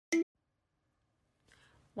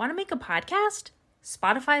Want to make a podcast?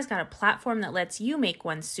 Spotify's got a platform that lets you make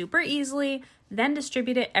one super easily, then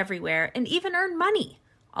distribute it everywhere, and even earn money.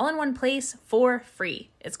 All in one place for free.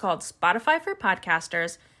 It's called Spotify for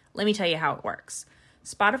Podcasters. Let me tell you how it works.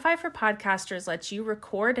 Spotify for Podcasters lets you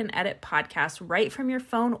record and edit podcasts right from your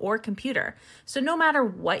phone or computer. So no matter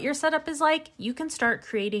what your setup is like, you can start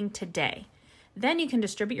creating today. Then you can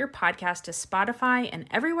distribute your podcast to Spotify and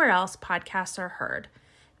everywhere else podcasts are heard.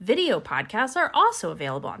 Video podcasts are also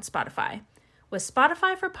available on Spotify. With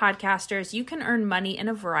Spotify for Podcasters, you can earn money in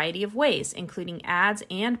a variety of ways, including ads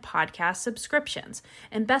and podcast subscriptions.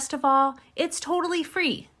 And best of all, it's totally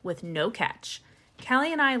free with no catch.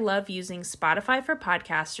 Kelly and I love using Spotify for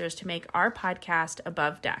Podcasters to make our podcast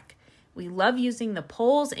above deck. We love using the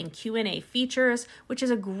polls and Q&A features, which is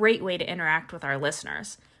a great way to interact with our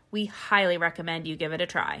listeners. We highly recommend you give it a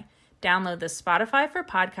try. Download the Spotify for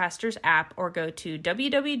Podcasters app or go to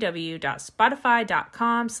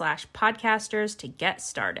www.spotify.com/podcasters to get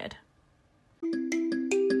started.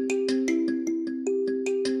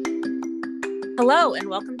 Hello, and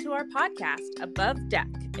welcome to our podcast, Above Deck,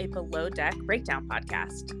 a below deck breakdown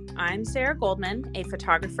podcast. I'm Sarah Goldman, a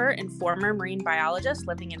photographer and former marine biologist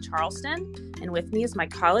living in Charleston, and with me is my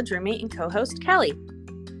college roommate and co-host, Kelly.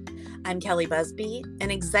 I'm Kelly Busby, an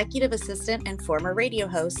executive assistant and former radio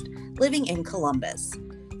host living in Columbus.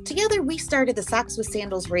 Together, we started the Socks with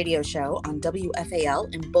Sandals radio show on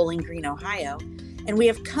WFAL in Bowling Green, Ohio, and we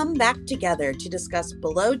have come back together to discuss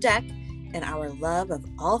Below Deck and our love of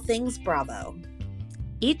all things Bravo.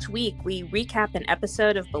 Each week, we recap an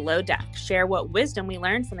episode of Below Deck, share what wisdom we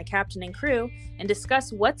learned from the captain and crew, and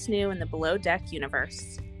discuss what's new in the Below Deck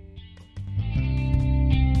universe.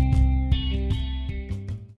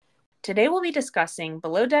 Today we'll be discussing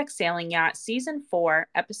Below Deck Sailing Yacht Season 4,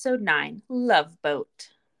 Episode 9, Love Boat.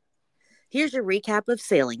 Here's your recap of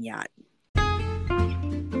Sailing Yacht.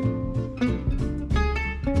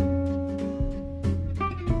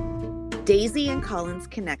 Daisy and Colin's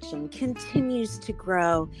connection continues to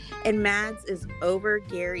grow, and Mads is over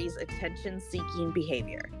Gary's attention-seeking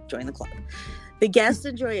behavior. Join the club. The guests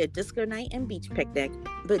enjoy a disco night and beach picnic,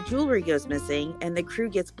 but jewelry goes missing and the crew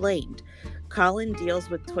gets blamed. Colin deals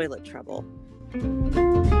with toilet trouble.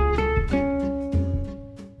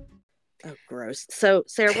 Oh, gross. So,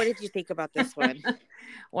 Sarah, what did you think about this one?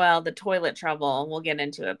 Well, the toilet trouble, we'll get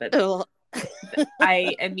into it, but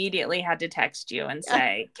I immediately had to text you and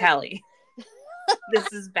say, Kelly,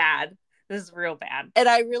 this is bad. This is real bad. And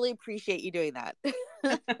I really appreciate you doing that.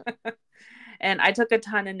 And I took a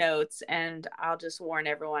ton of notes, and I'll just warn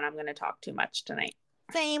everyone I'm going to talk too much tonight.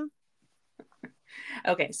 Same.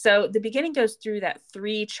 Okay, so the beginning goes through that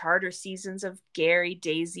 3 charter seasons of Gary,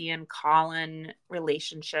 Daisy, and Colin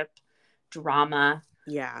relationship drama.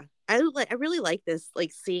 Yeah. I really like this,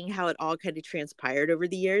 like seeing how it all kind of transpired over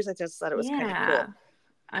the years. I just thought it was kind of cool.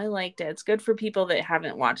 I liked it. It's good for people that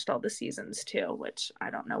haven't watched all the seasons too, which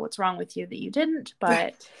I don't know what's wrong with you that you didn't,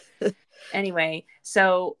 but anyway,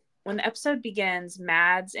 so when the episode begins,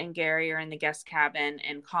 Mads and Gary are in the guest cabin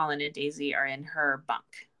and Colin and Daisy are in her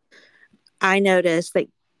bunk. I noticed that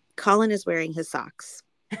Colin is wearing his socks.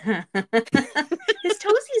 His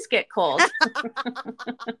toesies get cold.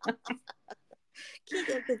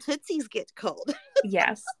 The tootsies get cold.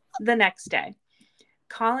 Yes, the next day.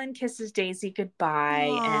 Colin kisses Daisy goodbye.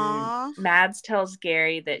 Aww. And Mads tells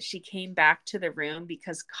Gary that she came back to the room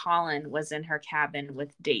because Colin was in her cabin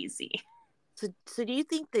with Daisy. So do you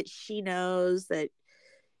think that she knows that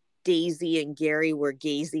Daisy and Gary were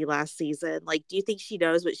gazy last season? Like, do you think she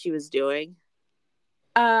knows what she was doing?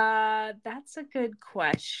 That's a good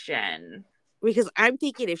question. Because I'm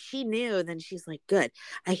thinking if she knew, then she's like, good,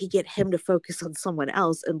 I could get him to focus on someone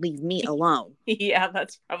else and leave me alone. Yeah,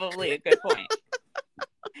 that's probably a good point.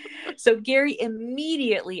 So Gary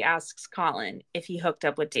immediately asks Colin if he hooked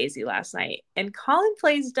up with Daisy last night. And Colin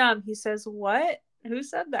plays dumb. He says, what? Who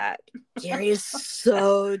said that? Gary is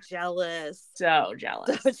so jealous. So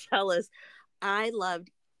jealous. So jealous. I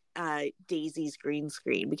loved Daisy's green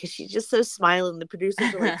screen because she's just so smiling. The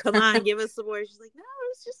producers are like, come on, give us some more. She's like, no,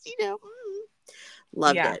 it's just,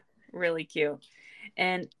 Loved it. Really cute.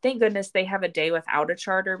 And thank goodness they have a day without a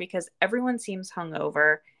charter because everyone seems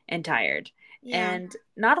hungover and tired. Yeah. And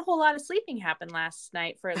not a whole lot of sleeping happened last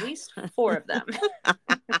night for at least 4 of them.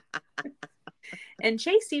 And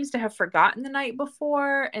Chase seems to have forgotten the night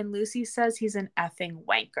before, and Lucy says he's an effing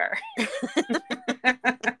wanker.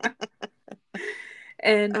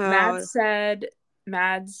 And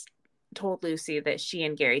Mads told Lucy that she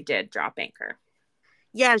and Gary did drop anchor.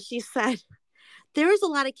 Yeah, she said there was a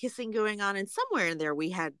lot of kissing going on, and somewhere in there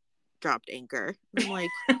we had dropped anchor. I'm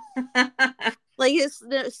like, Like, it's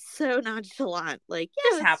so nonchalant. Like,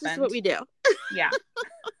 yeah, This that's just what happened. we do. Yeah.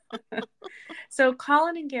 So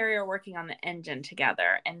Colin and Gary are working on the engine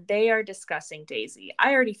together, and they are discussing Daisy.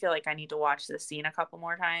 I already feel like I need to watch this scene a couple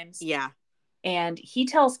more times. Yeah. And he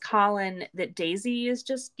tells Colin that Daisy is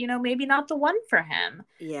just, maybe not the one for him.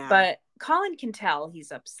 Yeah. But Colin can tell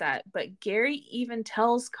he's upset. But Gary even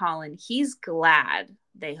tells Colin he's glad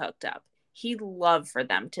they hooked up. He'd love for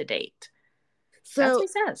them to date. So that's what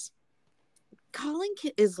he says. Colin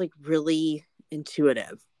is like really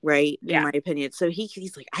intuitive, right? Yeah. In my opinion. So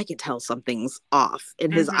he's like, I can tell something's off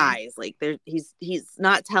in his eyes. Like he's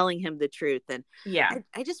not telling him the truth. And yeah,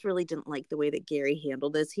 I just really didn't like the way that Gary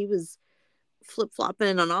handled this. He was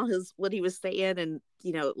flip-flopping on all what he was saying, and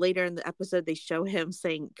later in the episode they show him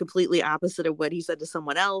saying completely opposite of what he said to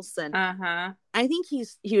someone else. And I think he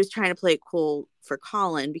was trying to play it cool for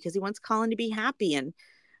Colin because he wants Colin to be happy. And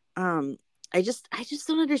I just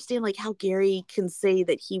don't understand like how Gary can say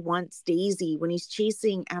that he wants Daisy when he's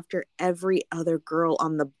chasing after every other girl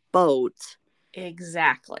on the boat.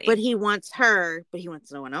 Exactly. But he wants her, but he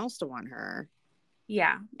wants no one else to want her.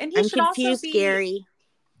 Yeah. And I'm confused, Gary.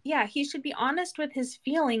 Yeah, he should be honest with his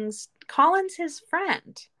feelings. Colin's his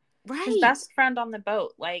friend. Right. His best friend on the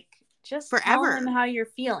boat. Like, just tell him how you're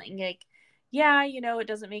feeling. Like, yeah, it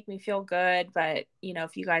doesn't make me feel good, but,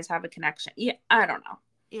 if you guys have a connection. Yeah, I don't know.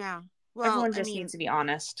 Yeah. Well, everyone just needs to be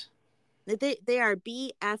honest. They are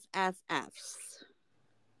BFFFs.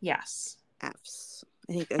 Yes. Fs.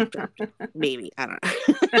 I think that's dropped. Maybe. I don't know.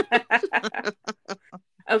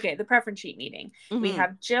 Okay, the preference sheet meeting. Mm-hmm. We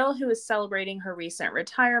have Jill, who is celebrating her recent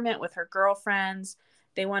retirement with her girlfriends.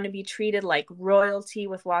 They want to be treated like royalty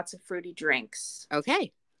with lots of fruity drinks.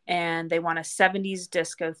 Okay. And they want a 70s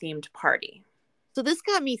disco themed party. So this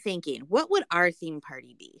got me thinking, what would our theme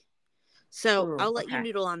party be? So I'll let you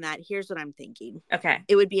noodle on that. Here's what I'm thinking. Okay.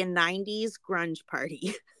 It would be a 90s grunge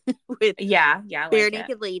party with bare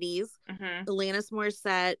naked ladies, Alanis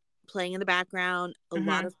Morissette playing in the background, a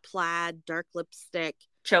lot of plaid, dark lipstick,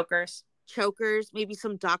 chokers, maybe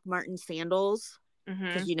some Doc Martin sandals,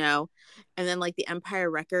 because and then like the Empire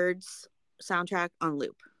Records soundtrack on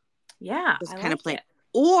loop. Yeah, just kind of playing,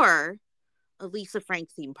 or a Lisa Frank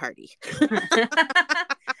theme party.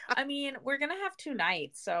 I mean, we're gonna have 2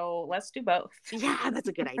 nights, so let's do both. Yeah, that's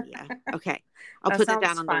a good idea. Okay, I'll put that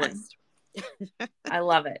down on the list. I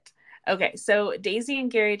love it. Okay, so Daisy and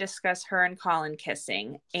Gary discuss her and Colin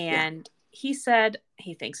kissing, and he said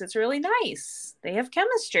he thinks it's really nice. They have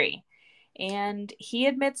chemistry. And he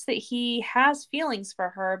admits that he has feelings for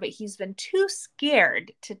her, but he's been too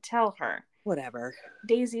scared to tell her. Whatever.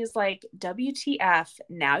 Daisy is like, WTF,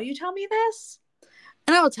 now you tell me this?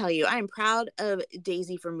 And I will tell you, I am proud of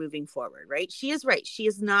Daisy for moving forward, right? She is right. She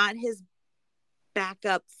is not his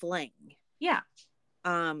backup fling. Yeah.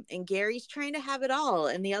 And Gary's trying to have it all,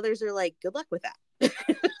 and the others are like, good luck with that.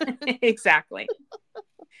 Exactly.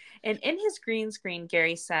 And in his green screen,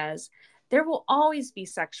 Gary says, there will always be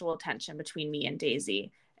sexual tension between me and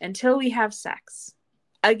Daisy until we have sex.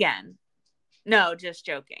 Again. No, just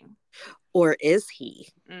joking. Or is he?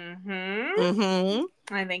 I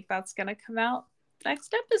think that's going to come out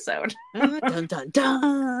next episode. Dun, dun,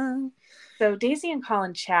 dun. So Daisy and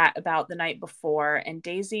Colin chat about the night before, and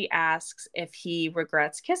Daisy asks if he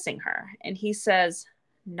regrets kissing her. And he says,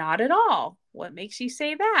 not at all. What makes you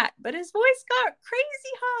say that? But his voice got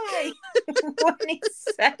crazy high when he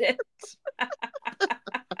said it.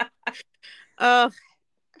 I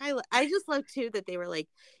just love too that they were like,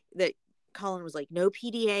 that Colin was like, no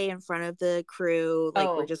PDA in front of the crew. Like,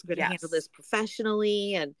 we're just going to handle this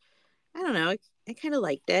professionally. And I don't know. I kind of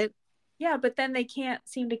liked it. Yeah, but then they can't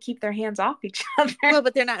seem to keep their hands off each other. Well,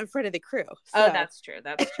 but they're not in front of the crew. So. Oh, that's true.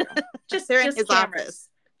 That's true. Just they're in his cameras. Office.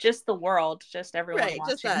 Just the world. Just everyone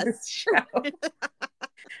watching this show.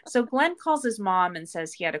 So Glenn calls his mom and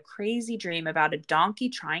says he had a crazy dream about a donkey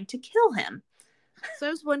trying to kill him. So I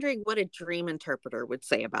was wondering what a dream interpreter would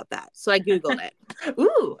say about that. So I Googled it.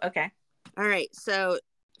 Ooh, okay. All right. So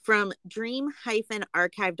from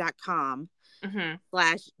dream-archive.com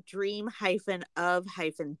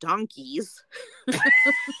 /dream-of-donkeys.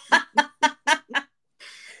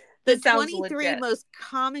 The 23 most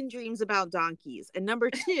common dreams about donkeys. And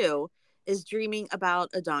number 2 is dreaming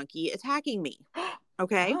about a donkey attacking me.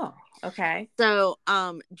 Okay. Oh, okay. So,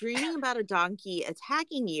 dreaming about a donkey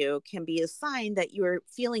attacking you can be a sign that you are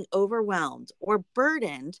feeling overwhelmed or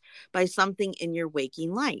burdened by something in your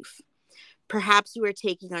waking life. Perhaps you are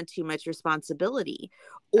taking on too much responsibility,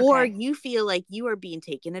 or you feel like you are being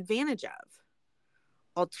taken advantage of.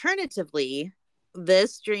 Alternatively,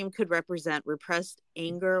 this dream could represent repressed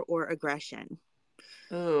anger or aggression.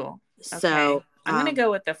 Ooh. Okay. So, I'm going to go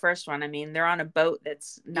with the first one. I mean, they're on a boat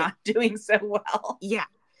that's not doing so well. Yeah.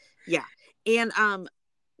 Yeah. And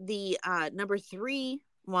the number 3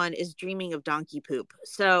 one is dreaming of donkey poop.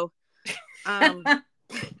 So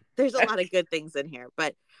there's a lot of good things in here,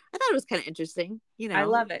 but I thought it was kind of interesting, I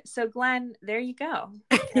love it. So Glenn, there you go.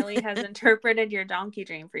 Kelly has interpreted your donkey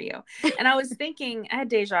dream for you. And I was thinking, I had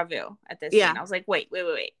deja vu at this scene. I was like, wait.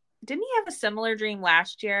 Didn't he have a similar dream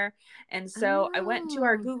last year? And so I went to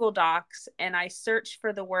our Google Docs and I searched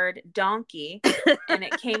for the word donkey and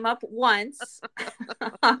it came up once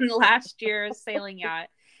on last year's sailing yacht.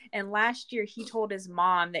 And last year he told his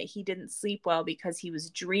mom that he didn't sleep well because he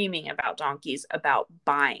was dreaming about donkeys, about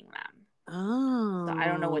buying them. Oh. So I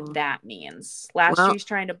don't know what that means. Last year he's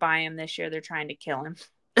trying to buy him. This year they're trying to kill him.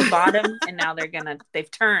 He bought him and now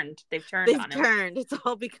they've turned on him. It's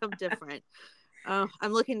all become different. Oh,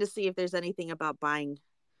 I'm looking to see if there's anything about buying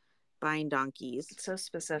donkeys. It's so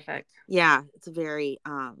specific. Yeah, it's very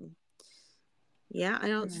I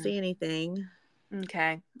don't see anything.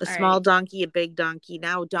 Okay. A small donkey, a big donkey.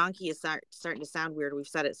 Now donkey is starting to sound weird. We've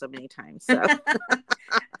said it so many times. So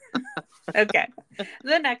okay.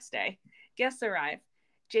 The next day, guests arrive.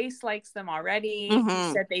 Jace likes them already.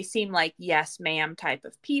 He said they seem like yes ma'am type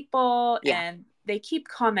of people. And they keep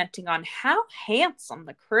commenting on how handsome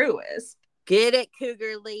the crew is. Get it,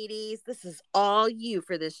 cougar ladies. This is all you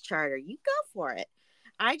for this charter. You go for it.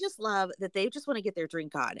 I just love that they just want to get their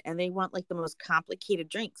drink on and they want like the most complicated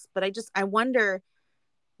drinks. But I wonder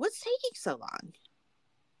what's taking so long.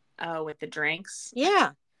 Oh, with the drinks?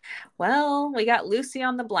 Yeah. Well, we got Lucy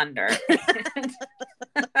on the blender.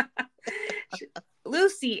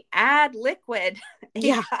 Lucy, add liquid.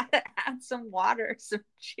 Yeah. Add some water, some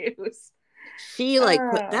juice. She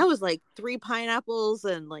that was like 3 pineapples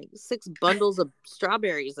and like 6 bundles of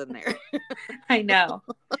strawberries in there. I know.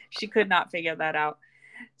 She could not figure that out.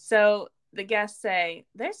 So the guests say,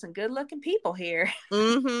 there's some good looking people here.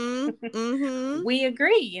 We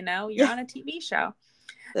agree, you're on a TV show.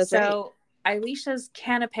 That's so right. Aisha's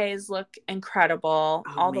canapes look incredible.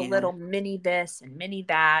 All the little mini this and mini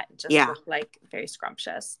that just look like very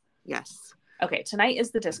scrumptious. Yes. Okay, tonight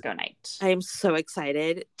is the disco night. I am so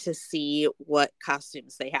excited to see what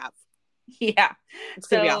costumes they have. Yeah. It's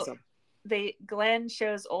going to be awesome. Glenn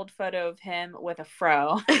shows old photo of him with a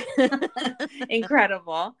fro.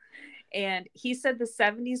 Incredible. And he said the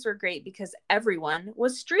 70s were great because everyone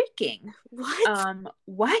was streaking. What?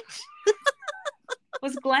 What?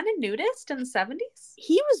 Was Glenn a nudist in the 70s?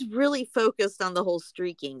 He was really focused on the whole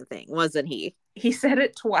streaking thing, wasn't he? He said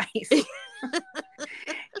it twice.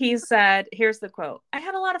 He said, here's the quote, I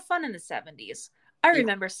had a lot of fun in the 70s. I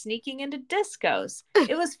remember sneaking into discos.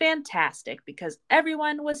 It was fantastic because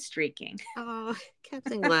everyone was streaking. Oh,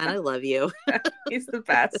 Captain Glenn, I love you. He's the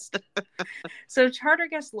best. So charter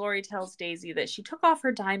guest Lori tells Daisy that she took off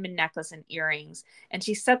her diamond necklace and earrings and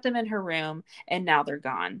she set them in her room and now they're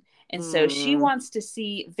gone. And so she wants to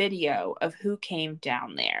see video of who came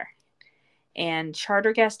down there. And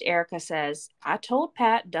charter guest Erica says, I told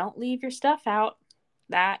Pat, don't leave your stuff out.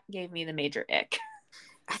 That gave me the major ick.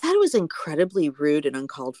 I thought it was incredibly rude and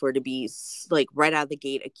uncalled for to be like right out of the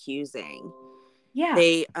gate accusing. Yeah.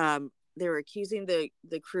 They were accusing the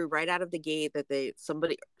crew right out of the gate that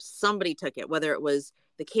somebody took it, whether it was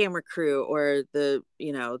the camera crew or the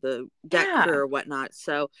deck crew or whatnot.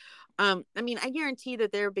 So I mean, I guarantee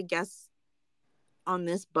that there have been guests on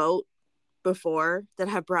this boat before that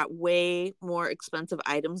have brought way more expensive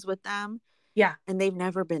items with them. Yeah. And they've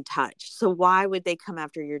never been touched. So why would they come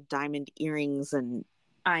after your diamond earrings and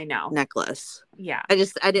I know necklace? Yeah. I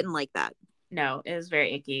didn't like that. No, it was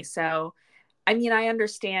very icky. So, I mean, I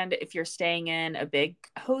understand if you're staying in a big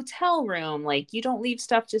hotel room, like you don't leave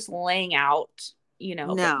stuff just laying out,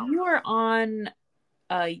 No. But you are on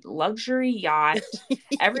a luxury yacht.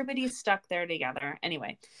 Everybody's stuck there together.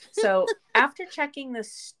 Anyway, so after checking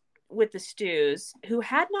this with the Stews, who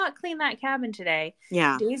had not cleaned that cabin today,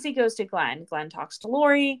 Daisy goes to Glenn. Glenn talks to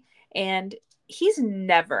Lori, and he's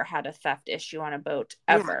never had a theft issue on a boat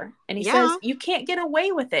ever. And he says, you can't get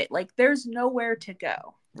away with it. Like, there's nowhere to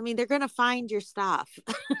go. I mean, they're going to find your stuff.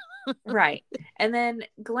 Right. And then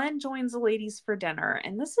Glenn joins the ladies for dinner.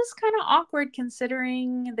 And this is kind of awkward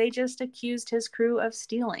considering they just accused his crew of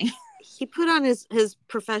stealing. He put on his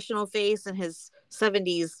professional face and his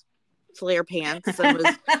 70s flare pants and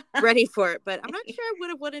was ready for it. But I'm not sure I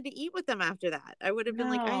would have wanted to eat with them after that. I would have been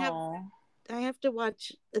like, I have to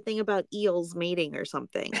watch a thing about eels mating or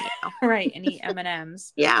something. Right. And eat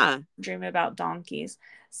M&Ms. Yeah. Dream about donkeys.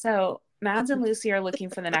 So Mads and Lucy are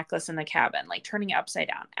looking for the necklace in the cabin, like turning it upside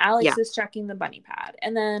down. Alex is checking the bunny pad.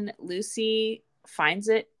 And then Lucy finds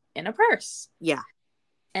it in a purse. Yeah.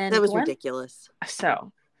 And That was ridiculous.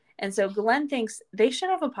 So Glenn thinks they should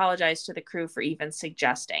have apologized to the crew for even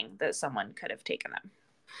suggesting that someone could have taken them.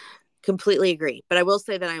 Completely agree. But I will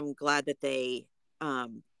say that I'm glad that they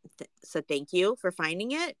said thank you for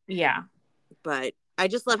finding it. Yeah. But I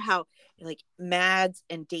just love how like Mads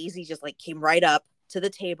and Daisy just like came right up to the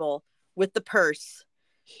table with the purse.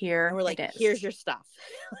 Here and we're like, it is. Here's your stuff.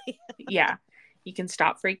 Yeah. You can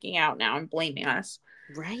stop freaking out now and blaming us.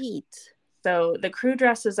 Right. So the crew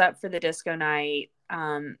dresses up for the disco night.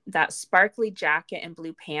 That sparkly jacket and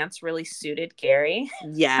blue pants really suited Gary.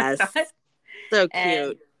 Yes. So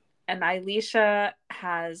cute. And Elisha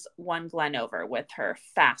has won Glenn over with her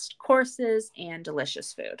fast courses and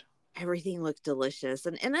delicious food. Everything looked delicious.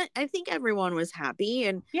 And I think everyone was happy.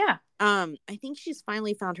 And yeah. I think she's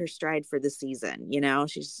finally found her stride for the season. You know,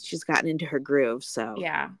 she's gotten into her groove. So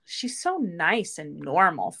yeah, she's so nice and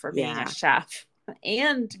normal for being a chef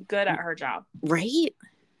and good at her job. Right.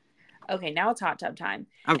 Okay, now it's hot tub time.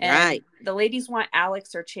 All right. The ladies want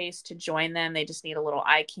Alex or Chase to join them. They just need a little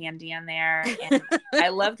eye candy in there. And I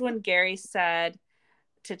loved when Gary said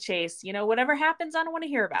to Chase, you know, whatever happens, I don't want to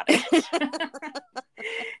hear about it.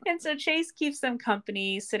 And so Chase keeps them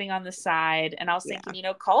company sitting on the side. And I was thinking, you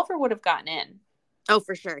know, Culver would have gotten in. Oh,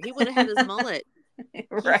 for sure. He would have had his mullet.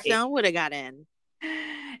 Right. Stone would have got in.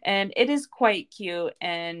 And it is quite cute.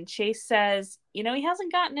 And Chase says, you know, he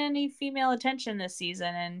hasn't gotten any female attention this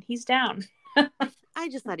season and he's down. I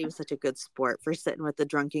just thought he was such a good sport for sitting with the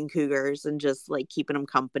drunken cougars and just like keeping them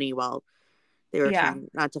company while they were trying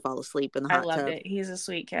not to fall asleep in the hot tub. I loved it. He's a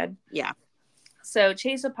sweet kid. Yeah. So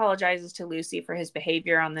Chase apologizes to Lucy for his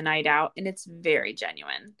behavior on the night out, and it's very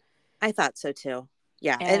genuine. I thought so too.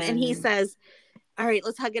 Yeah. And he says, all right,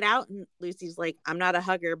 let's hug it out. And Lucy's like, I'm not a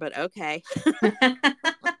hugger, but okay.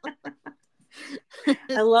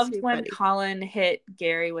 I loved when Colin hit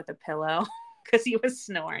Gary with a pillow because he was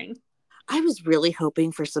snoring. I was really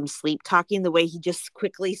hoping for some sleep talking the way he just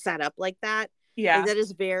quickly sat up like that. Yeah. Like, that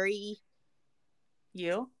is very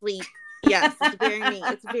sleep. Yes, it's very me.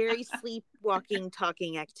 It's very sleepwalking,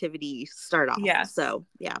 talking activity start off. Yeah. So,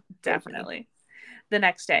 yeah. Definitely. The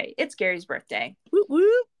next day, it's Gary's birthday. Woo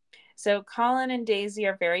woo. So Colin and Daisy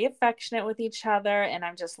are very affectionate with each other, and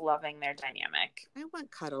I'm just loving their dynamic. I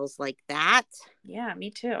want cuddles like that. Yeah,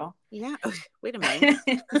 me too. Yeah. Wait a minute.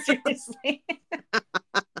 Seriously.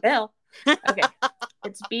 Bill. Okay.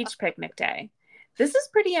 It's beach picnic day. This is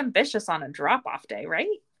pretty ambitious on a drop-off day, right?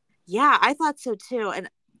 Yeah, I thought so too. And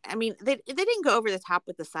I mean, they didn't go over the top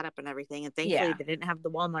with the setup and everything. And thankfully they didn't have the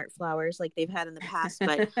Walmart flowers like they've had in the past.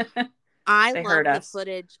 But I love the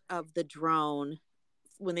footage of the drone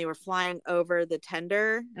when they were flying over the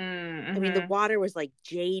tender. Mm-hmm. I mean, the water was like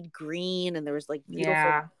jade green and there was like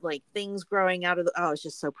beautiful like things growing out of the, it's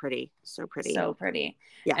just so pretty. So pretty. So pretty.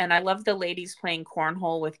 Yeah. And I love the ladies playing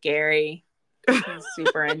cornhole with Gary. He's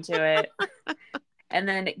super into it. And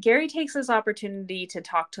then Gary takes this opportunity to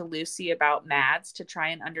talk to Lucy about Mads to try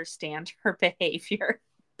and understand her behavior.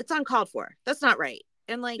 It's uncalled for. That's not right.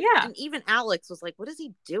 And like, and even Alex was like, what is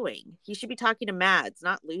he doing? He should be talking to Mads,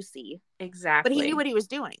 not Lucy. Exactly. But he knew what he was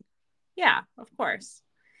doing. Yeah, of course.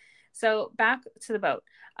 So back to the boat.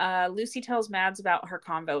 Lucy tells Mads about her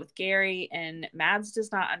convo with Gary, and Mads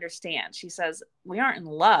does not understand. She says, we aren't in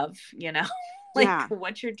love, you know?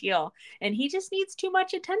 What's your deal? And he just needs too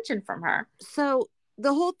much attention from her. So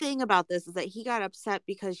the whole thing about this is that he got upset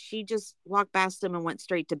because she just walked past him and went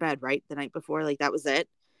straight to bed, right? The night before, like that was it.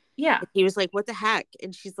 Yeah. He was like, what the heck?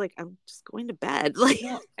 And she's like, I'm just going to bed. Like,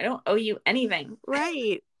 I don't owe you anything.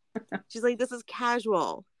 Right. She's like, this is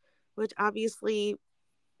casual, which obviously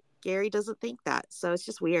Gary doesn't think that. So it's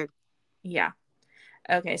just weird. Yeah.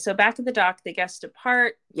 Okay. So back at the dock, the guests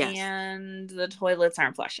depart and the toilets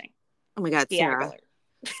aren't flushing. Oh my God,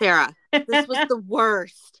 Sarah, this was the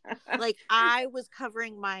worst. Like, I was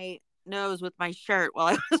covering my nose with my shirt while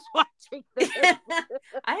I was watching this.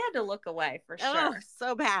 I had to look away for sure.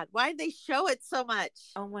 So bad. Why did they show it so much?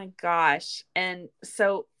 Oh my gosh. And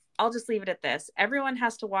so I'll just leave it at this. Everyone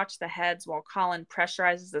has to watch the heads while Colin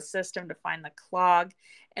pressurizes the system to find the clog.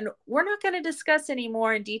 And we're not going to discuss any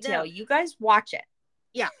more in detail. No. You guys watch it.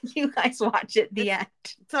 Yeah. You guys watch it. The end.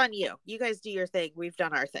 It's on you. You guys do your thing. We've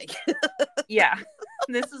done our thing. Yeah.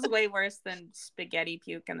 This is way worse than spaghetti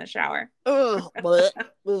puke in the shower.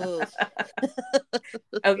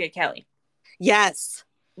 Okay, Kelly. Yes.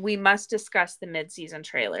 We must discuss the mid-season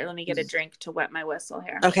trailer. Let me get a drink to wet my whistle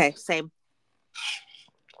here. Okay, same.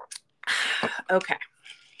 Okay.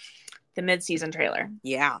 The mid-season trailer.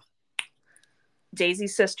 Yeah.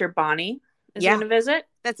 Daisy's sister Bonnie is going to visit.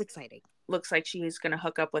 That's exciting. Looks like she's going to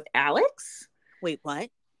hook up with Alex. Wait, what?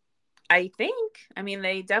 I think. I mean,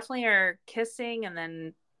 they definitely are kissing, and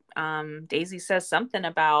then Daisy says something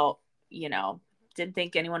about, didn't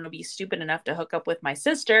think anyone would be stupid enough to hook up with my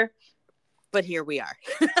sister. But here we are.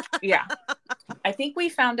 Yeah. I think we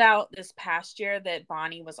found out this past year that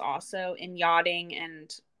Bonnie was also in yachting,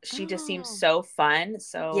 and she just seems so fun.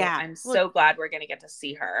 So Yeah. I'm so glad we're going to get to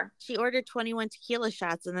see her. She ordered 21 tequila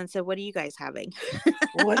shots and then said, "What are you guys having?"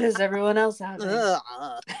 What is everyone else having?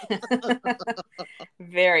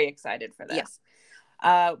 Very excited for this.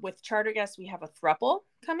 Yeah. With charter guests, we have a throuple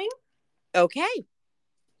coming. Okay.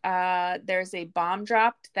 There's a bomb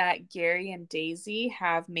dropped that Gary and Daisy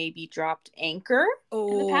have maybe dropped anchor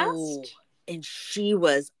in the past. And she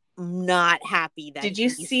was not happy that. Did you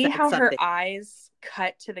see how her eyes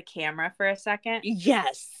cut to the camera for a second?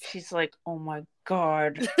 Yes. She's like, oh my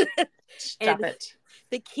God. Stop it.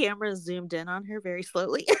 The camera zoomed in on her very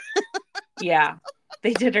slowly. Yeah.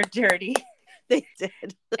 They did her dirty. They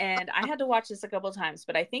did. And I had to watch this a couple of times,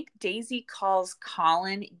 but I think Daisy calls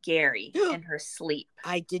Colin Gary in her sleep.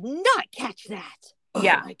 I did not catch that.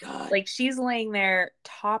 Yeah. Oh my God. Like, she's laying there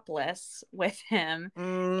topless with him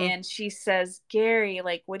and she says, Gary,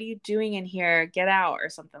 like, what are you doing in here? Get out, or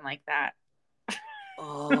something like that.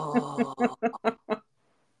 Oh,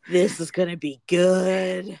 this is going to be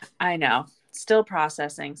good. I know. Still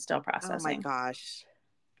processing. Oh my gosh.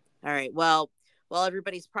 All right. Well, while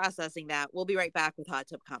everybody's processing that, we'll be right back with Hot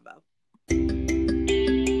Tub Combo.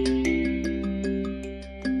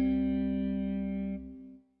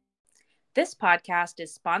 This podcast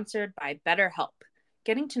is sponsored by BetterHelp.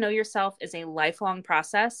 Getting to know yourself is a lifelong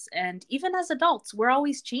process, and even as adults, we're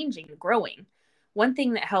always changing and growing. One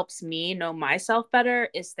thing that helps me know myself better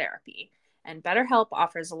is therapy, and BetterHelp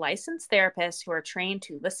offers licensed therapists who are trained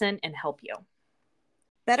to listen and help you.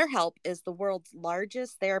 BetterHelp is the world's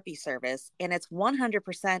largest therapy service, and it's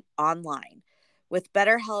 100% online. With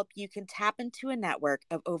BetterHelp, you can tap into a network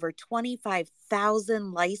of over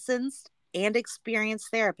 25,000 licensed and experienced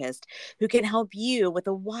therapists who can help you with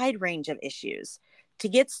a wide range of issues. To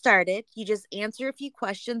get started, you just answer a few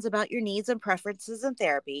questions about your needs and preferences in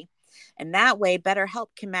therapy, and that way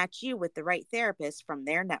BetterHelp can match you with the right therapist from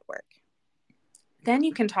their network. Then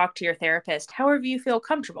you can talk to your therapist however you feel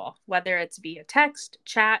comfortable, whether it's via text,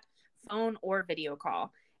 chat, phone, or video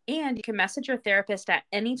call. And you can message your therapist at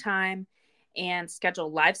any time and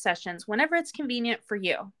schedule live sessions whenever it's convenient for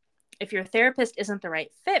you. If your therapist isn't the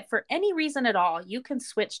right fit for any reason at all, you can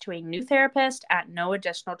switch to a new therapist at no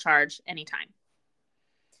additional charge anytime.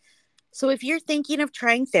 So if you're thinking of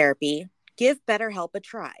trying therapy, give BetterHelp a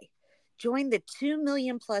try. Join the 2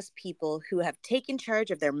 million plus people who have taken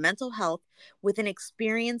charge of their mental health with an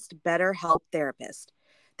experienced BetterHelp therapist.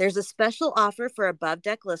 There's a special offer for Above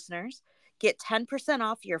Deck listeners. Get 10%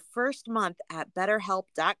 off your first month at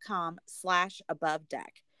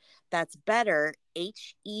betterhelp.com/abovedeck. That's better,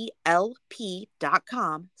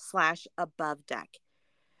 HELP.com/abovedeck.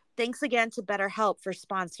 Thanks again to BetterHelp for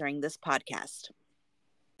sponsoring this podcast.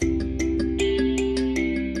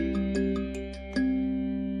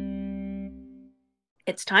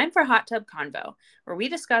 It's time for Hot Tub Convo, where we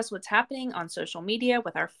discuss what's happening on social media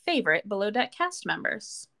with our favorite Below Deck cast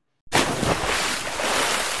members.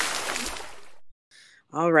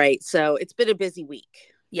 All right, so it's been a busy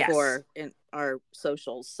week. Yes. For our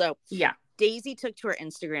socials. So yeah, Daisy took to her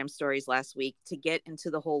Instagram stories last week to get into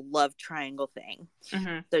the whole love triangle thing.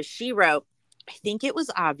 Mm-hmm. So she wrote, I think it was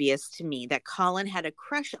obvious to me that Colin had a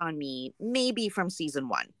crush on me, maybe from season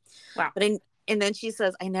 1. Wow. And then she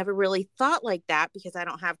says, I never really thought like that because I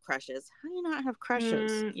don't have crushes. How do you not have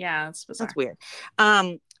crushes? Yeah, that's bizarre. That's weird.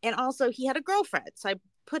 And also he had a girlfriend. So I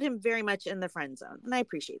put him very much in the friend zone. And I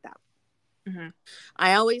appreciate that. Mm-hmm.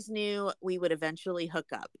 I always knew we would eventually hook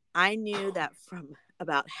up. I knew that from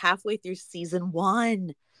about halfway through season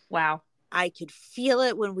 1. Wow. I could feel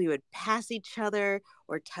it when we would pass each other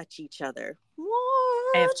or touch each other.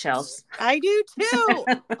 What? I have chills. I do too.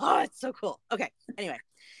 Oh, it's so cool. Okay. Anyway,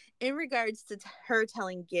 in regards to her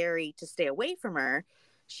telling Gary to stay away from her,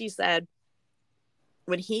 she said,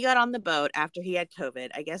 when he got on the boat after he had COVID,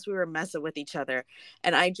 I guess we were messing with each other.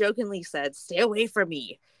 And I jokingly said, stay away from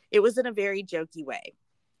me. It was in a very jokey way.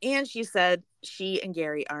 And she said she and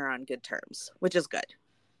Gary are on good terms, which is good.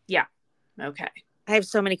 Yeah. Okay. I have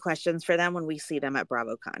so many questions for them when we see them at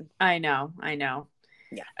BravoCon. I know.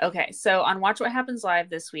 Yeah. Okay. So on Watch What Happens Live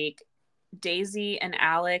this week, Daisy and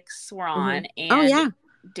Alex were on. Mm-hmm. And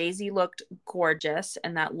Daisy looked gorgeous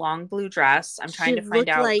in that long blue dress. I'm trying to find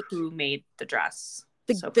out who made the dress.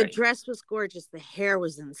 The dress was gorgeous. The hair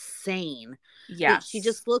was insane. Yes. She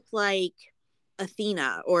just looked like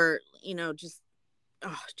Athena, or just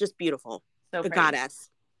beautiful. So a goddess.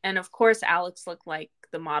 And of course Alex looked like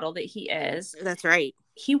the model that he is. That's right.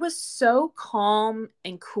 He was so calm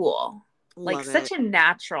and cool. Like such a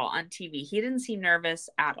natural on TV. He didn't seem nervous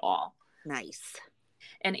at all. Nice.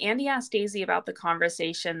 And Andy asked Daisy about the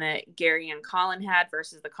conversation that Gary and Colin had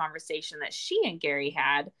versus the conversation that she and Gary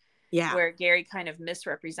had. Yeah. Where Gary kind of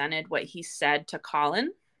misrepresented what he said to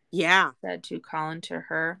Colin. Yeah. Said to Colin to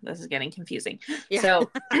her. This is getting confusing. Yeah.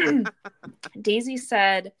 So Daisy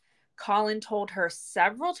said Colin told her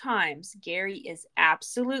several times Gary is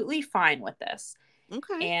absolutely fine with this.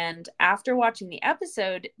 Okay. And after watching the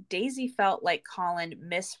episode, Daisy felt like Colin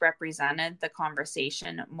misrepresented the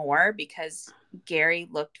conversation more because Gary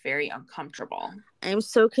looked very uncomfortable. I'm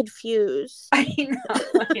so confused. I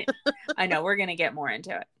know. We're going to get more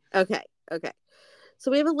into it. Okay. So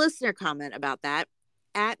we have a listener comment about that.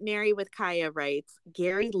 At Mary with Kaya writes,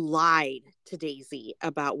 Gary lied to Daisy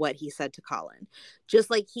about what he said to Colin, just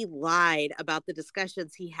like he lied about the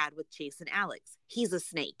discussions he had with Chase and Alex. He's a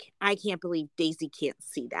snake. I can't believe Daisy can't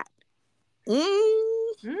see that.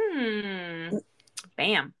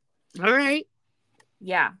 Bam. All right.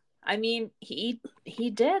 Yeah. I mean, he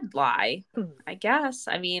did lie, I guess.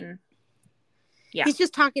 I mean, yeah. He's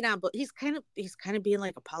just talking out, but he's kind of being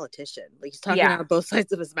like a politician. Like he's talking out of both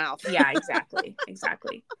sides of his mouth. Yeah, exactly.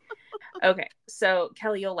 Okay. So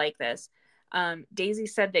Kelly, you'll like this. Daisy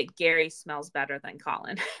said that Gary smells better than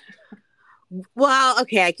Colin. Well,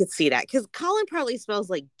 okay, I could see that because Colin probably smells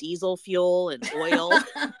like diesel fuel and oil.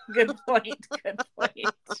 Good point.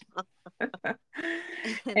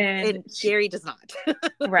 and Gary does not.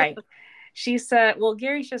 Right. She said, well,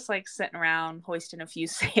 Gary's just like sitting around hoisting a few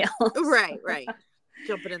sails. Right.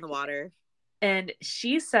 Jumping in the water. And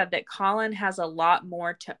she said that Colin has a lot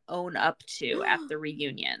more to own up to at the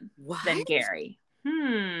reunion than Gary.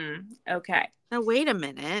 Okay. Now, wait a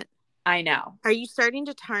minute. I know. Are you starting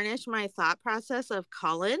to tarnish my thought process of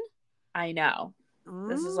Colin? I know.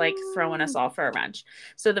 This is like throwing us all for a wrench.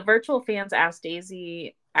 So the virtual fans asked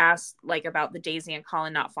like about the Daisy and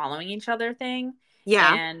Colin not following each other thing.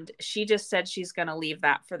 Yeah. And she just said she's going to leave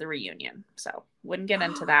that for the reunion. So wouldn't get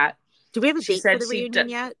into that. Do we have a date for the reunion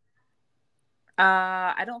yet?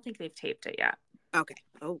 I don't think they've taped it yet. Okay.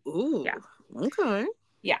 Oh, ooh. Yeah. Okay.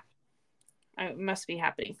 Yeah. It must be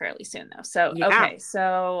happening fairly soon though. So, yeah. Okay.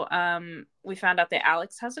 So, we found out that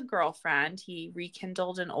Alex has a girlfriend. He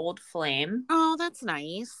rekindled an old flame. Oh, that's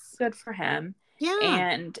nice. Good for him. Yeah.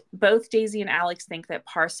 And both Daisy and Alex think that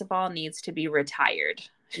Parsifal needs to be retired.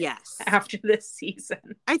 Yes. After this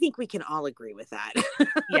season. I think we can all agree with that.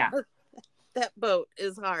 Yeah. That boat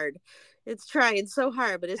is hard. It's trying so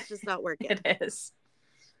hard, but it's just not working. It is.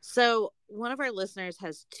 So one of our listeners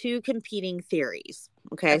has two competing theories.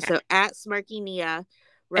 Okay. So at Smarky Nia,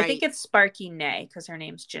 right? I think it's Sparky Nay because her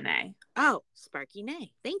name's Janae. Oh, Sparky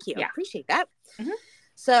Nay. Thank you. Yeah. I appreciate that. Mm-hmm.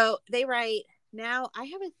 So they write, now I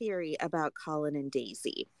have a theory about Colin and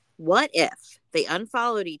Daisy. What if they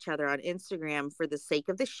unfollowed each other on Instagram for the sake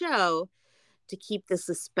of the show to keep the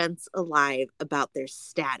suspense alive about their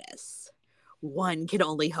status? One can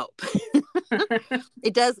only hope.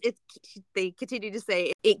 It does. They continue to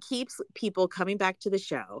say it keeps people coming back to the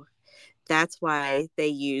show. That's why they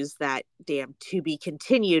use that damn to be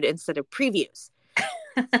continued instead of previews.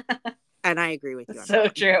 And I agree with you on so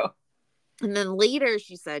that. True. And then later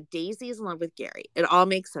she said, Daisy is in love with Gary. It all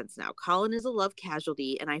makes sense now. Colin is a love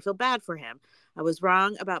casualty and I feel bad for him. I was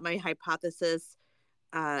wrong about my hypothesis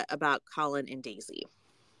about Colin and Daisy.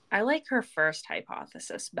 I like her first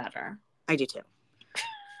hypothesis better. I do too.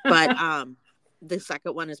 But the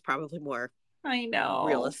second one is probably more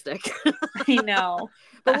realistic. I know.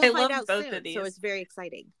 But we'll I find love out both soon, of these. so it's very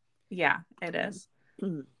exciting. Yeah, it is.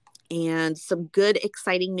 And some good,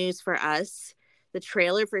 exciting news for us. The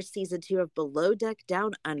trailer for season 2 of Below Deck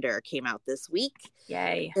Down Under came out this week.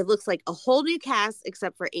 Yay. It looks like a whole new cast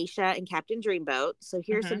except for Aisha and Captain Dreamboat. So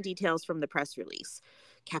here's some details from the press release.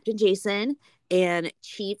 Captain Jason and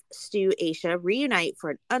Chief Stu Aisha reunite for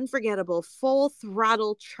an unforgettable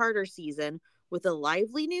full-throttle charter season with a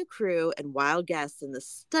lively new crew and wild guests in the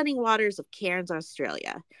stunning waters of Cairns,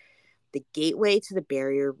 Australia. The gateway to the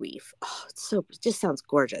Barrier Reef. Oh, it just sounds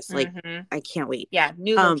gorgeous. Like, I can't wait. Yeah,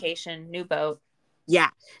 new location, new boat. Yeah.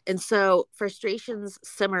 And so frustrations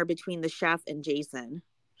simmer between the chef and Jason.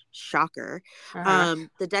 Shocker.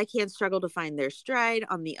 The deckhands struggle to find their stride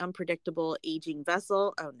on the unpredictable aging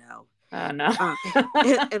vessel. Oh, no. Oh, no.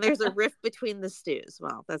 And there's a rift between the stews.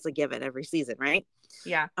 Well, that's a given every season, right?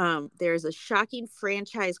 Yeah. There's a shocking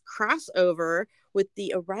franchise crossover with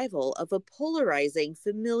the arrival of a polarizing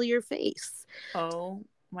familiar face. Oh,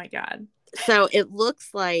 my God. So it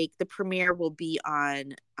looks like the premiere will be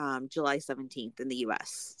on July 17th in the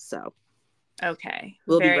US. So Okay.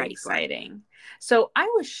 We'll be Very ready for it. exciting. So I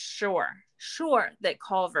was sure that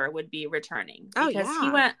Culver would be returning Oh, because he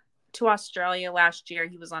yeah. went to Australia last year.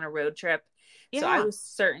 He was on a road trip. So I Yeah. was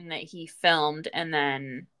certain that he filmed and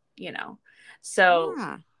then, so,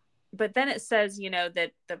 Yeah. but then it says,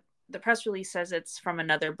 that the press release says it's from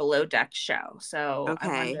another Below Deck show. So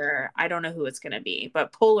Okay. I don't know who it's going to be,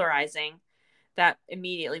 but polarizing, that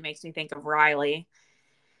immediately makes me think of Riley.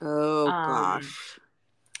 Oh, gosh.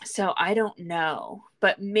 So I don't know,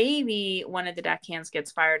 but maybe one of the deckhands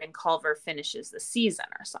gets fired and Culver finishes the season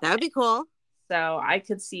or something. That would be cool. So I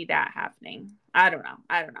could see that happening. I don't know.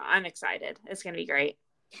 I'm excited. It's going to be great.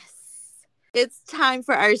 Yes. It's time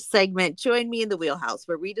for our segment, Join Me in the Wheelhouse,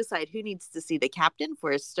 where we decide who needs to see the captain for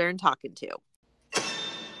a stern talking to.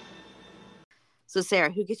 So,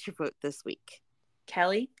 Sarah, who gets your vote this week?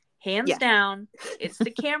 Kelly, hands down, it's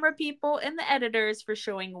the camera people and the editors for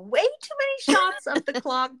showing way too many shots of the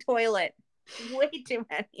clogged toilet. Way too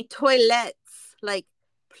many. Toilets, like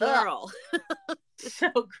plural.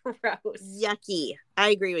 So gross. Yucky. I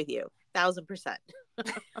agree with you. 1,000%.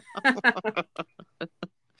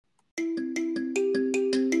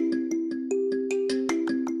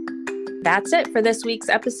 That's it for this week's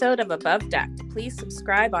episode of Above Deck. Please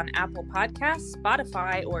subscribe on Apple Podcasts,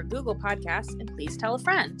 Spotify, or Google Podcasts, and please tell a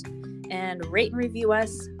friend. And rate and review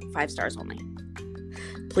us 5 stars only.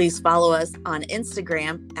 Please follow us on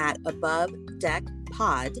Instagram at Above Deck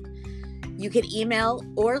Pod. You can email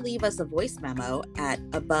or leave us a voice memo at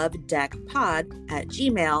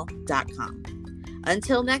abovedeckpod@gmail.com.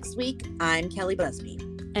 Until next week, I'm Kelly Busby.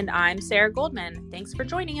 And I'm Sarah Goldman. Thanks for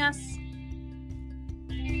joining us.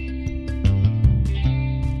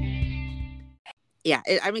 Yeah,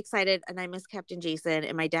 I'm excited, and I miss Captain Jason.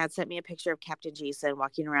 And my dad sent me a picture of Captain Jason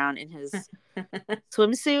walking around in his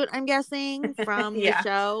swimsuit, I'm guessing, from the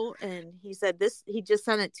show. And he said he just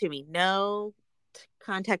sent it to me. No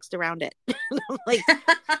context around it. I'm like,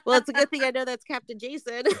 well, it's a good thing I know that's Captain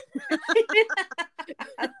Jason.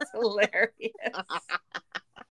 That's hilarious.